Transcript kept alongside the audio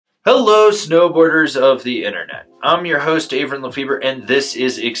Hello, snowboarders of the internet. I'm your host, Avran LeFeber, and this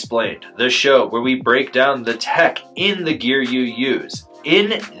is Explained, the show where we break down the tech in the gear you use.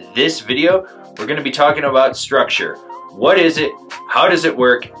 In this video, we're going to be talking about structure. What is it? How does it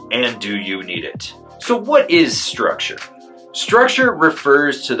work? And do you need it? So what is structure? Structure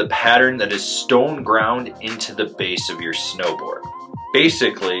refers to the pattern that is stone ground into the base of your snowboard.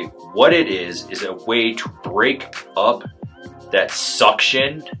 Basically, what it is a way to break up that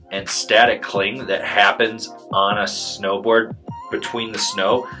suction and static cling that happens on a snowboard between the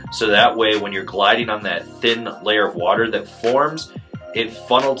snow. So that way when you're gliding on that thin layer of water that forms, it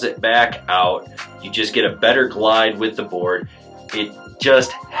funnels it back out. You just get a better glide with the board. It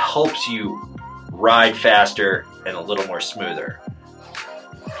just helps you ride faster and a little more smoother.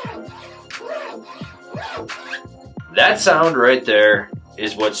 That sound right there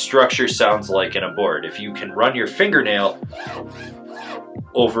is what structure sounds like in a board. If you can run your fingernail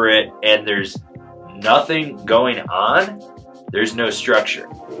over it and there's nothing going on, there's no structure.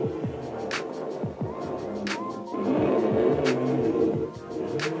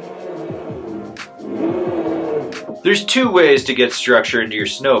 There's two ways to get structure into your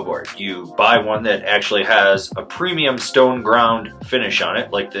snowboard. You buy one that actually has a premium stone ground finish on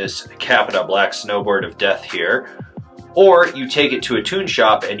it, like this Capita Black Snowboard of Death here. Or you take it to a tune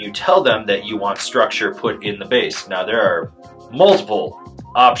shop and you tell them that you want structure put in the base. Now there are multiple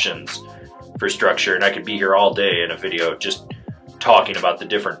options for structure, and I could be here all day in a video just talking about the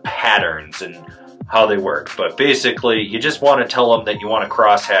different patterns and how they work. But basically, you just want to tell them that you want a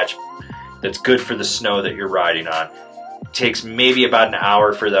crosshatch that's good for the snow that you're riding on. It takes maybe about an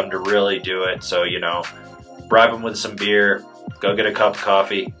hour for them to really do it. So, you know, bribe them with some beer, go get a cup of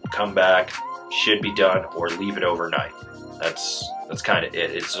coffee, come back, should be done, or leave it overnight. That's kind of it.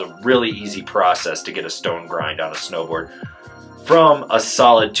 It's a really easy process to get a stone grind on a snowboard from a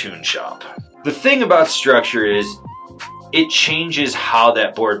solid tune shop. The thing about structure is it changes how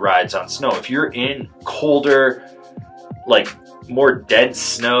that board rides on snow. If you're in colder, like more dense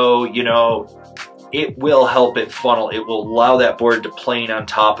snow, you know, it will help it funnel. It will allow that board to plane on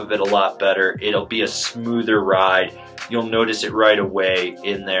top of it a lot better. It'll be a smoother ride. You'll notice it right away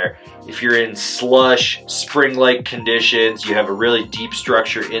in there. If you're in slush, spring-like conditions, you have a really deep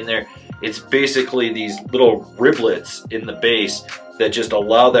structure in there. It's basically these little riblets in the base that just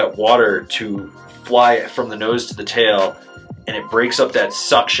allow that water to fly from the nose to the tail, and it breaks up that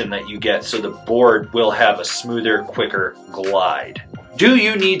suction that you get so the board will have a smoother, quicker glide. Do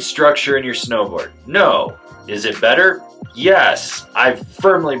you need structure in your snowboard? No. Is it better? Yes. I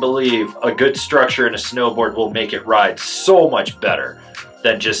firmly believe a good structure in a snowboard will make it ride so much better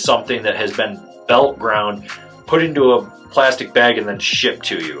than just something that has been belt ground, put into a plastic bag and then shipped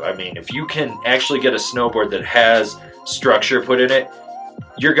to you. I mean, if you can actually get a snowboard that has structure put in it,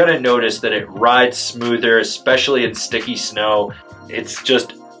 you're gonna notice that it rides smoother, especially in sticky snow. It's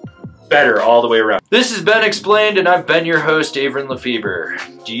just better all the way around. This has been Explained, and I've been your host, Avran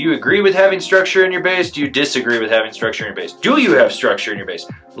LeFeber. Do you agree with having structure in your base? Do you disagree with having structure in your base? Do you have structure in your base?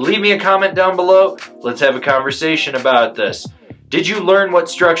 Leave me a comment down below. Let's have a conversation about this. Did you learn what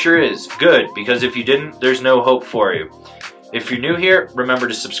structure is? Good, because if you didn't, there's no hope for you. If you're new here, remember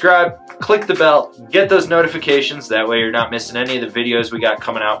to subscribe, click the bell, get those notifications. That way you're not missing any of the videos we got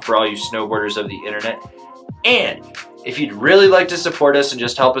coming out for all you snowboarders of the internet. And if you'd really like to support us and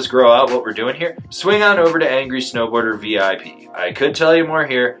just help us grow out what we're doing here, swing on over to Angry Snowboarder VIP. I could tell you more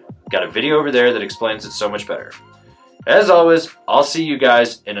here. Got a video over there that explains it so much better. As always, I'll see you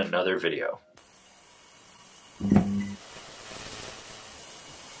guys in another video.